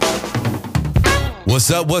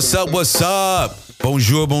What's up? What's up? What's up?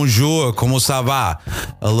 Bonjour, bonjour. Comment ça va?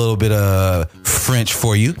 A little bit of French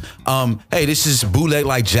for you. Hey, this is Bootleg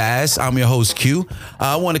Like Jazz. I'm your host, Q.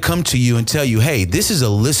 I want to come to you and tell you, hey, this is a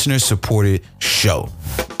listener-supported show.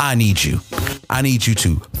 I need you. I need you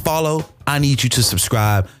to follow. I need you to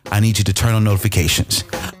subscribe. I need you to turn on notifications.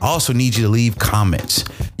 I also need you to leave comments.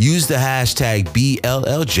 Use the hashtag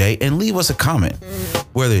BLLJ and leave us a comment,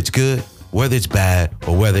 whether it's good, whether it's bad,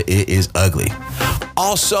 or whether it is ugly.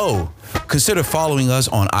 Also, consider following us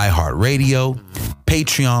on iHeartRadio,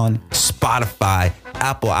 Patreon, Spotify,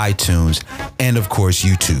 Apple iTunes, and of course,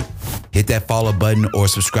 YouTube. Hit that follow button or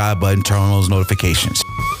subscribe button, turn on those notifications.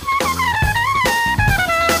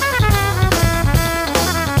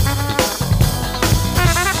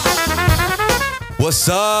 What's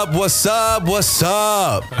up? What's up? What's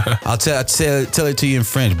up? I'll tell it to you in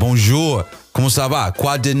French. Bonjour. Comment ça va?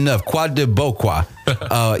 Quoi de neuf? Quoi de beau quoi?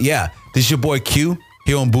 Yeah, this is your boy Q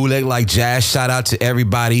here on Bootleg Like Jazz. Shout out to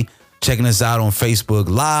everybody checking us out on Facebook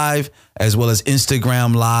Live as well as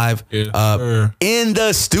Instagram Live. In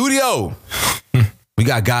the studio. We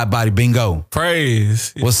got God Body Bingo.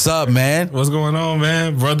 Praise. What's up, man? What's going on,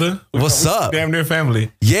 man, brother? What's up? Damn near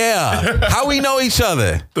family. Yeah. How we know each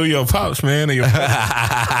other? Through your pops, man. And your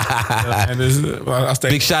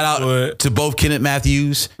Big shout out to both Kenneth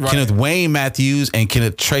Matthews, right. Kenneth Wayne Matthews, and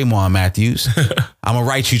Kenneth Tremont Matthews. I'm going to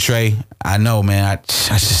write you, Trey. I know, man. I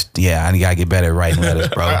gotta get better at writing letters,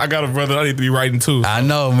 bro. I got a brother I need to be writing too. I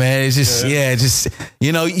know, man. It's just,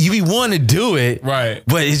 you know, you be wanting to do it. Right.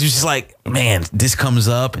 But it's just like, man, this comes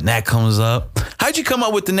up and that comes up. How'd you come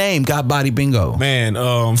up with the name God Body Bingo? Man,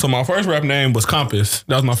 so my first rap name was Compass.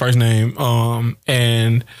 That was my first name.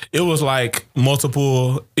 And it was like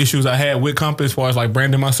multiple issues I had with Compass as far as like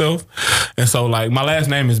branding myself. And so like my last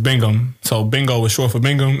name is Bingham. So Bingo is short for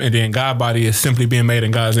Bingham. And then God Body is simply being made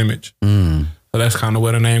in God's image. So that's kind of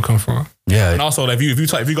where the name comes from. Yeah. And also, if you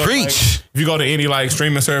go to any like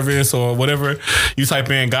streaming service or whatever, you type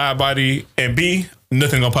in God Body and B,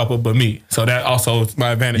 nothing gonna pop up but me. So that also is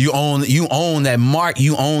my advantage. You own that mark.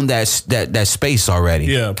 You own that space already.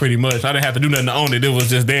 Yeah, pretty much. I didn't have to do nothing to own it. It was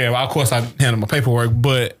just there. Well, of course, I handled my paperwork,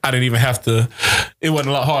 but I didn't even have to. It wasn't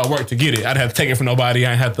a lot of hard work to get it. I didn't have to take it from nobody.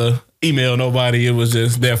 I didn't have to email nobody. It was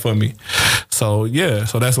just there for me. So yeah,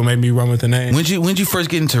 so that's what made me run with the name. When'd you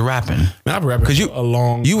first get into rapping? Man, I've been rapping for a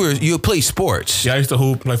long. You play sports. Yeah, I used to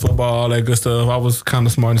hoop, play football, all that good stuff. I was kind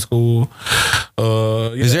of smart in school.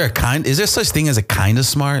 Yeah. Is there such thing as a kind of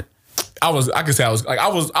smart? I can say I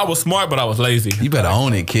was smart, but I was lazy. You better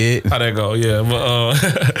own it, kid. How'd that go? Yeah, but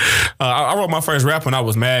I wrote my first rap when I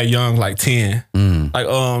was mad young, like 10. Like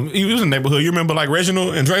he was in the neighborhood. You remember like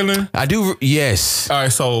Reginald and Draylen? I do. Yes. All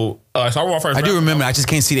right, so I wrote my first. I do remember. I just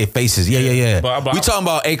can't see their faces. Yeah. But we talking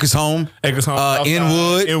about Acres Home,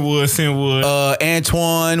 Inwood, Sinwood,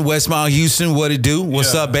 Antoine, Westmount, Houston. What it do?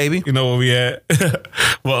 What's up, baby? You know where we at?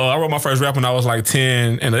 Well, I wrote my first rap when I was like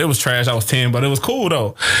 10, and it was trash. I was 10, but it was cool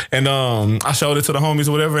though. And I showed it to the homies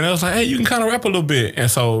or whatever, and they was like, "Hey, you can kind of rap a little bit." And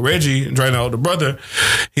so Reggie, Draylen, older brother,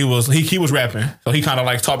 he was rapping, so he kind of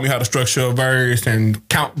like taught me how to structure a verse and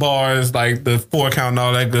count bars, like the 4 count and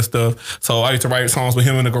all that good stuff. So I used to write songs with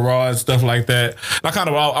him in the garage, stuff like that. And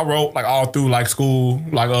I wrote like all through like school,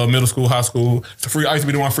 like middle school, high school. I used to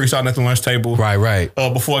be the one freestyling at the lunch table. Right.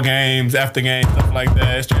 Before games, after games, stuff like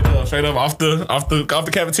that. Straight up off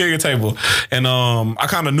the cafeteria table. And I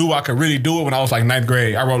kind of knew I could really do it when I was like 9th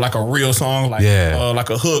grade. I wrote like a real song, like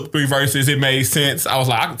a hook, 3 verses. It made sense. I was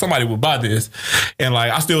like, somebody would buy this. And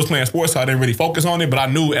like I still was playing sports, so I didn't really focus on it. But I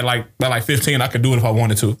knew at like 15, I could do it if I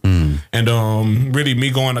wanted to. And really me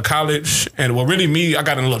going to college, and I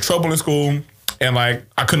got in a little trouble in school. And like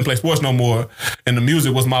I couldn't play sports no more, and the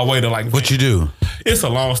music was my way to like. What you do? It's a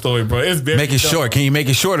long story, bro. It's very make it short. Can you make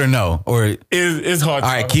it short or no? Or it's hard. All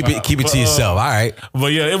right, keep it to yourself. All right.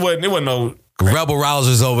 But yeah, it wasn't no. Rebel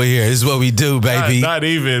rousers over here. This is what we do, baby. Not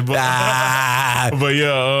even. But, but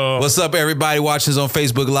yeah. What's up, everybody watching us on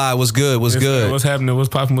Facebook Live? What's good? What's good? What's happening? What's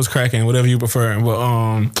popping? What's cracking? Whatever you prefer.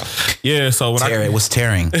 But yeah. So when what's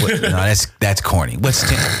tearing? No, that's corny.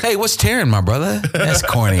 What's tearing, my brother? That's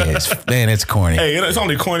corny. It's corny. Hey, it's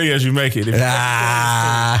only corny as you make it.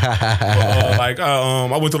 I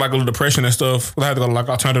went through like a little depression and stuff. I had to go to like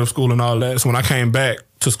alternative school and all that. So when I came back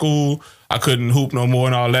to school, I couldn't hoop no more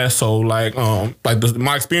and all that. So like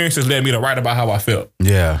my experiences led me to write about how I felt.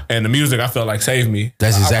 Yeah. And the music I felt like saved me.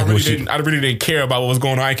 That's exactly I really didn't care about what was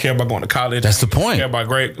going on. I didn't care about going to college. That's the point. I didn't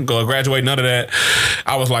care about graduating, none of that.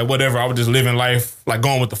 I was like, whatever. I was just living life, like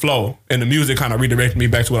going with the flow. And the music kind of redirected me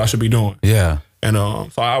back to what I should be doing. Yeah. And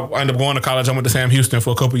so I ended up going to college. I went to Sam Houston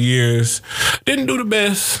for a couple years. Didn't do the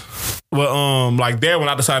best. But like there when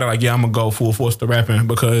I decided like, yeah, I'm gonna go full force to rapping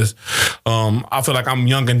because I feel like I'm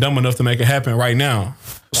young and dumb enough to make it happen right now.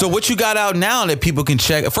 So what you got out now that people can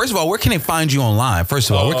check? First of all, where can they find you online? First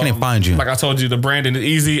of all, where can they find you? Like I told you, the branding is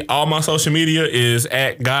easy. All my social media is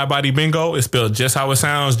at God Body Bingo. It's spelled just how it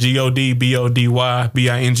sounds,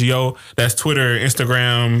 GODBODYBINGO. That's Twitter,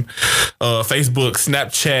 Instagram, Facebook,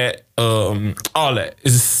 Snapchat, all that.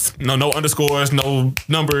 It's no underscores, no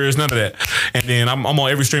numbers, none of that. And then I'm on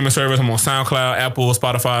every streaming service. I'm on SoundCloud, Apple,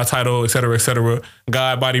 Spotify, Tidal, etc., etc.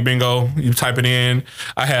 God Body Bingo. You type it in.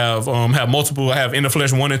 I have multiple. I have In the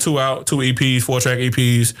Flesh 1 and 2 out, 2 EPs, 4-track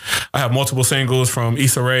EPs. I have multiple singles from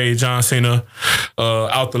Issa Rae, John Cena,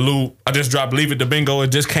 Out the Loop. I just dropped Leave It to Bingo.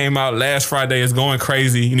 It just came out last Friday. It's going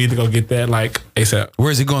crazy. You need to go get that like ASAP.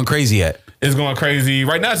 Where is it going crazy at? It's going crazy.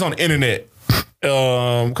 Right now it's on the internet.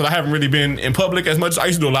 Because I haven't really been in public as much. I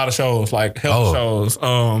used to do a lot of shows, like health shows.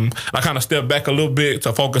 I kind of stepped back a little bit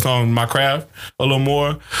to focus on my craft a little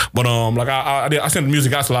more. But like I sent the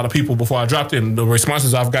music out to a lot of people before I dropped it, and the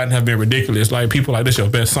responses I've gotten have been ridiculous. Like people like, this your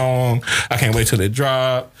best song. I can't wait till it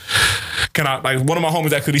drop. Can I like one of my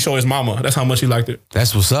homies actually showed his mama. That's how much he liked it.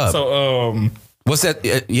 That's what's up. So what's that?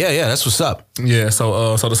 Yeah, that's what's up. Yeah,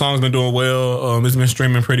 so the song's been doing well. It's been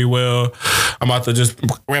streaming pretty well. I'm about to just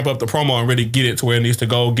ramp up the promo and really get it to where it needs to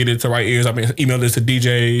go, get it to right ears. I've been emailing this to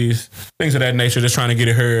DJs, things of that nature, just trying to get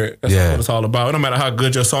it heard. That's what it's all about. No matter how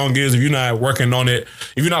good your song is, if you're not working on it,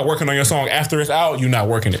 if you're not working on your song after it's out, you're not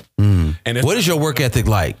working it. And what is your work ethic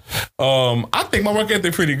like? I think my work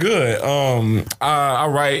ethic pretty good. I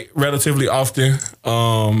write relatively often.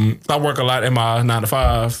 I work a lot in my 9 to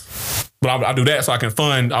 5. But I do that so I can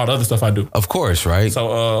fund all the other stuff I do. Of course, right?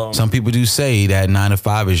 So some people do say that 9 to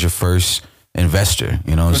 5 is your first investor.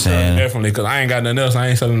 You know what I'm saying? Definitely, because I ain't got nothing else. I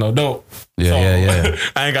ain't selling no dope. Yeah.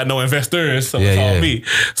 I ain't got no investors, so it's all me.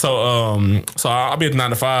 So I'll be at 9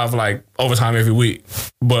 to 5 like overtime every week.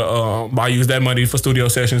 But I use that money for studio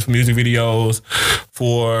sessions, for music videos,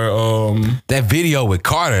 for that video with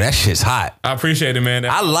Carter. That shit's hot. I appreciate it, man.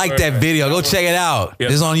 I like that video. Go check it out.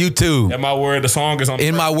 Yep. It's on YouTube. In My Word, the song is on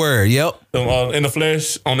In My Word. Yep. In the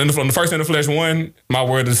Flesh, on the first In the Flesh 1, My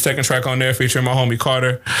Word is the second track on there featuring my homie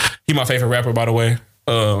Carter. He my favorite rapper, by the way.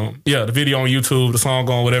 The video on YouTube, the song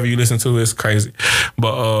on whatever you listen to is crazy.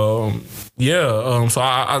 But so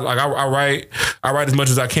I write as much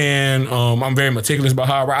as I can. I'm very meticulous about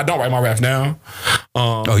how I write. I don't write my raps down.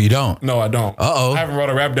 Oh, you don't? No, I don't. Uh-oh. I haven't wrote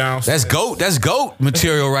a rap down. That's GOAT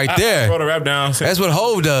material right there. I wrote a rap down. That's what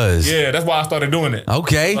Hov does. Yeah, that's why I started doing it.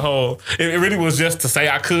 Okay. It really was just to say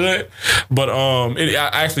I could, but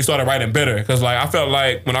I actually started writing better because like I felt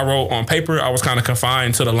like when I wrote on paper, I was kind of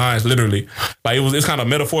confined to the lines literally. Like it's kind of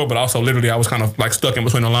metaphor, but also literally I was kind of like stuck in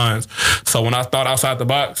between the lines. So when I thought outside the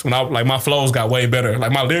box, when my flows got way better.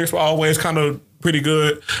 Like my lyrics were always kind of pretty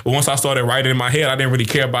good, but once I started writing in my head, I didn't really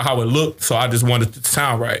care about how it looked, so I just wanted it to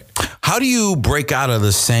sound right. How do you break out of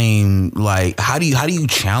the same, like, how do you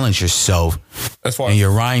challenge yourself as far in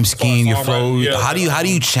your rhyme scheme, your flow? Yeah. How do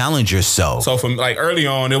you challenge yourself? So from like early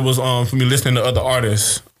on, it was for me listening to other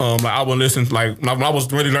artists. Like I would listen to, like when I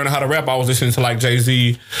was really learning how to rap, I was listening to like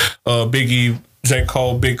Jay-Z, Biggie, J.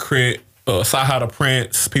 Cole, Big Crit, Saha the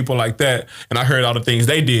Prince, people like that, and I heard all the things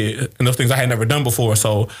they did and those things I had never done before.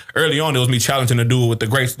 So early on, it was me challenging to do what the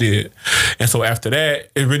greats did, and so after that,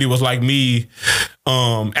 it really was like me.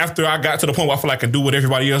 After I got to the point where I feel like I can do what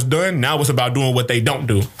everybody else done, now it's about doing what they don't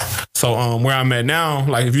do. So where I'm at now,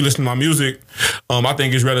 like if you listen to my music, I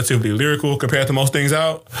think it's relatively lyrical compared to most things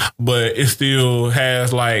out, but it still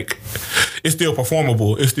has like, it's still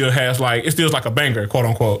performable. It still has like, it feels like a banger, quote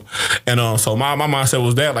unquote. And so my mindset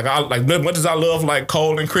was that, like as much as I love like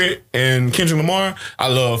Cole and Crit and Kendrick Lamar, I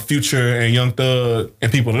love Future and Young Thug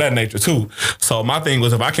and people of that nature too. So my thing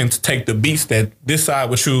was, if I can take the beats that this side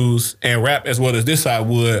would choose and rap as well as this side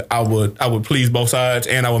would, I would please both sides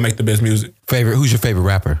and I would make the best music. Who's your favorite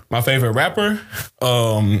rapper? My favorite rapper?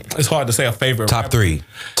 It's hard to say a favorite Top rapper.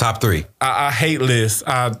 Top three. I hate lists.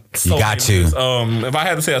 You got to. If I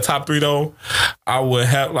had to say a top 3 though, I would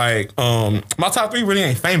have like, my top 3 really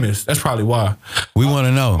ain't famous. That's probably why. We want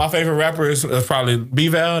to know. My favorite rapper is probably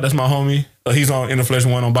B-Val. That's my homie. He's on In the Flesh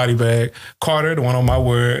 1 on Body Bag. Carter, the one on My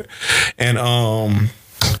Word. And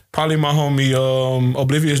probably my homie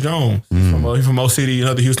Oblivious Jones. He's from O-City,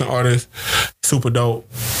 another Houston artist. Super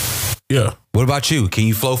dope. Yeah. What about you? Can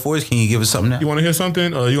you flow for us? Can you give us something now? You want to hear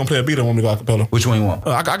something? You want to play a beat or want me to go acapella? Which one you want?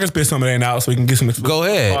 I can spit some of that out so we can get some. Go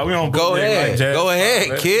ahead. Go ahead. Like Go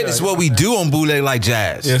ahead, kid. It's what we do on Bootleg Like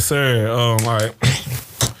Jazz. Yes, sir. All right.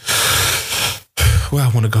 Where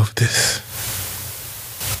I want to go with this?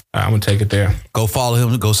 All right, I'm going to take it there. Go follow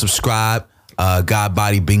him. Go subscribe. God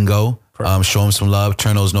Body Bingo. Show them some love.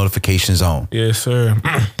 Turn those notifications on. Yes, sir.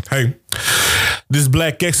 Hey, this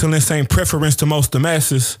black excellence ain't preference to most of the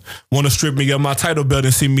masses. Want to strip me of my title belt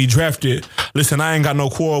and see me drafted. Listen, I ain't got no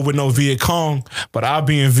quarrel with no Viet Cong, but I'll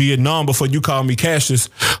be in Vietnam before you call me Cassius.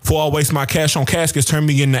 Before I waste my cash on caskets, turn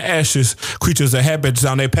me into ashes. Creatures of habits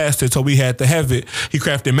down they past it, so we had to have it. He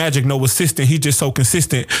crafted magic, no assistant, he just so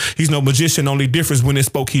consistent. He's no magician, only difference when it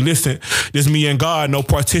spoke, he listened. This me and God, no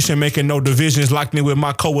partition, making no divisions. Locked in with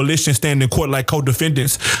my coalition, stand in court like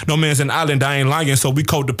co-defendants. No man's an island, I ain't lying, so we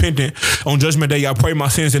codependent. On judgment day, I pray my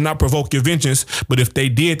sins did not provoke your vengeance. But if they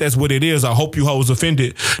did, that's what it is. I hope you hoes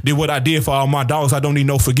offended. Did what I did for all my dogs, I don't need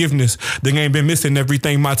no forgiveness. The game been missing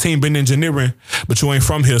everything my team been engineering. But you ain't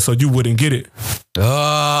from here, so you wouldn't get it.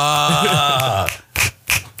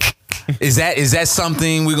 Is that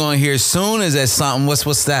something we're gonna hear soon? Is that something?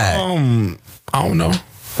 What's that? I don't know.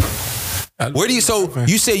 Where do you? So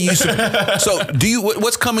you say you. So do you?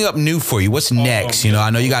 What's coming up new for you? What's next? You know, I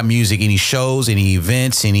know you got music. Any shows? Any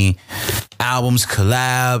events? Any albums?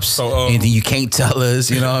 Collabs? Anything you can't tell us?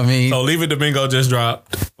 You know what I mean? So Leave It to Bingo just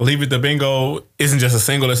dropped. Leave It to Bingo isn't just a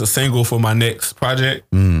single. It's a single for my next project.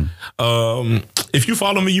 If you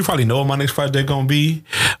follow me, you probably know what my next project gonna be.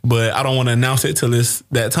 But I don't want to announce it till it's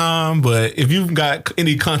that time. But if you've got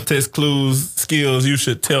any context clues, skills, you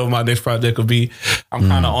should tell my next project will be. I'm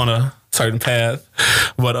kind of on a certain path.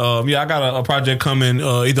 But yeah, I got a project coming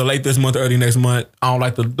either late this month or early next month. I don't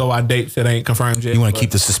like to throw out dates that ain't confirmed yet. You want to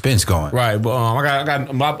keep the suspense going. Right, but I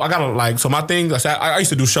got like, so my thing, I used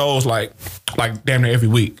to do shows like damn near every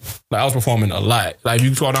week. Like I was performing a lot. Like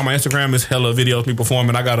you scroll down my Instagram, it's hella videos of me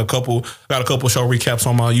performing. I got a couple show recaps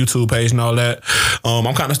on my YouTube page and all that.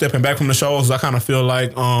 I'm kind of stepping back from the shows. I kind of feel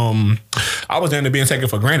like I was down there being taken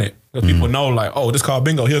for granted. Because people know like, oh, this called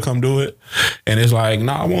Bingo, he'll come do it. And it's like,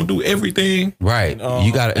 nah, I won't do everything. Right.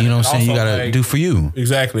 You got to, you know what I'm saying? You got to do for you.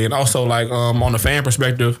 Exactly. And also like on the fan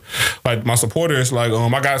perspective, like my supporters, like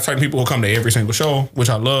I got certain people who come to every single show, which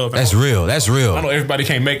I love. That's real. That's real. I know everybody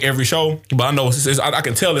can't make every show, but I know I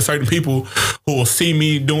can tell there's certain people who will see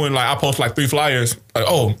me doing like, I post like 3 flyers. Like,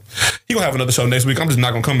 oh, he gonna have another show next week. I'm just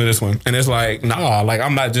not gonna come to this one. And it's like, nah, like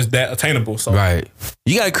I'm not just that attainable. So right.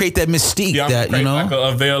 You got to create that mystique, that, you know, like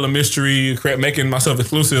a veil of mystery, making myself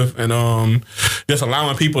exclusive, and just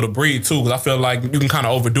allowing people to breathe too. Because I feel like you can kind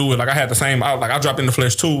of overdo it. Like I had the same, I dropped In the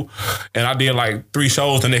Flesh 2, and I did like 3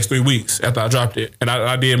 shows the next 3 weeks after I dropped it, and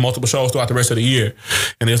I did multiple shows throughout the rest of the year.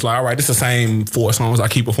 And it's like, all right, this is the same 4 songs I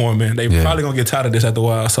keep performing. They probably gonna get tired of this after a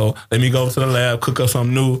while. So let me go to the lab, cook up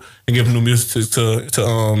something new, and give them new music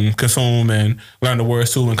to consume and learn the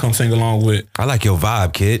words too, and come sing along with. I like your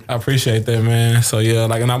vibe, kid. I appreciate that, man. So yeah,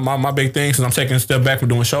 like, and my big thing, since I'm taking a step back from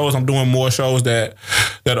doing shows, I'm doing more shows that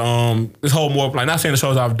this whole more, like, not saying the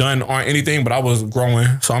shows I've done aren't anything, but I was growing.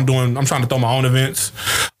 So I'm trying to throw my own events,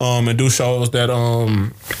 and do shows that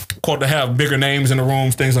to have bigger names in the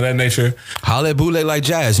rooms, things of that nature. Holla at Bootleg Like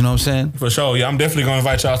Jazz, you know what I'm saying? For sure, yeah. I'm definitely gonna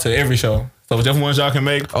invite y'all to every show. So whichever ones y'all can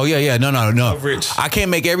make. Oh yeah. No. Coverage. I can't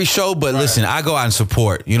make every show, but listen, I go out and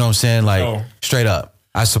support. You know what I'm saying? Like straight up,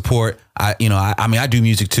 I support. I mean, I do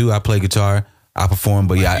music too. I play guitar. I perform,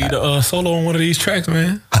 but yeah. I need a solo on one of these tracks,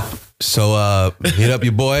 man. So hit up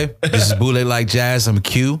your boy. This is Bootleg Like Jazz. I'm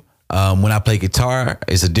Q. When I play guitar,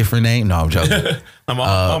 it's a different name. No, I'm joking.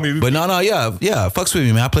 But yeah, fucks with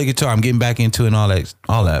me, man. I play guitar. I'm getting back into it and all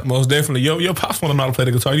that. Most definitely. Your pops want to know how to play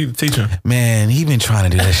the guitar. You need to teach him. Man, he been trying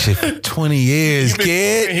to do that shit for 20 years,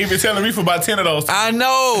 kid. He been telling me for about 10 of those. I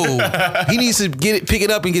know. He needs to pick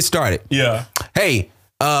it up and get started. Yeah. Hey,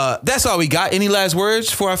 that's all we got. Any last words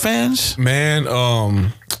for our fans? Man,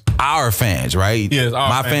 our fans, right? Yes,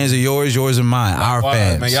 my fans are yours are mine. Our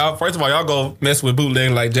fans. Man, y'all, first of all, y'all go mess with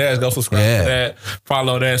Bootleg Like Jazz. Go subscribe to that.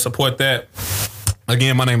 Follow that. Support that.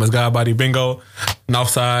 Again, my name is Godbody Bingo.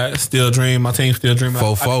 Northside, Still Dream. My team Still Dreaming.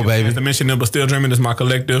 4-4, baby. To mention them, but Still Dreaming is my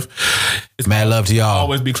collective. It's mad love to y'all.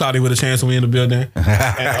 Always be cloudy with a chance when we in the building.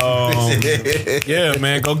 And, yeah,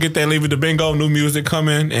 man, go get that Leave It to Bingo. New music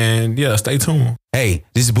coming, and yeah, stay tuned. Hey,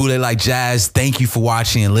 this is Bootleg Like Jazz. Thank you for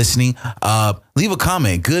watching and listening. Leave a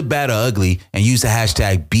comment, good, bad, or ugly, and use the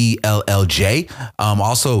hashtag BLLJ.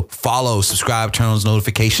 Also, follow, subscribe, turn on those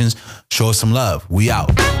notifications. Show us some love. We out.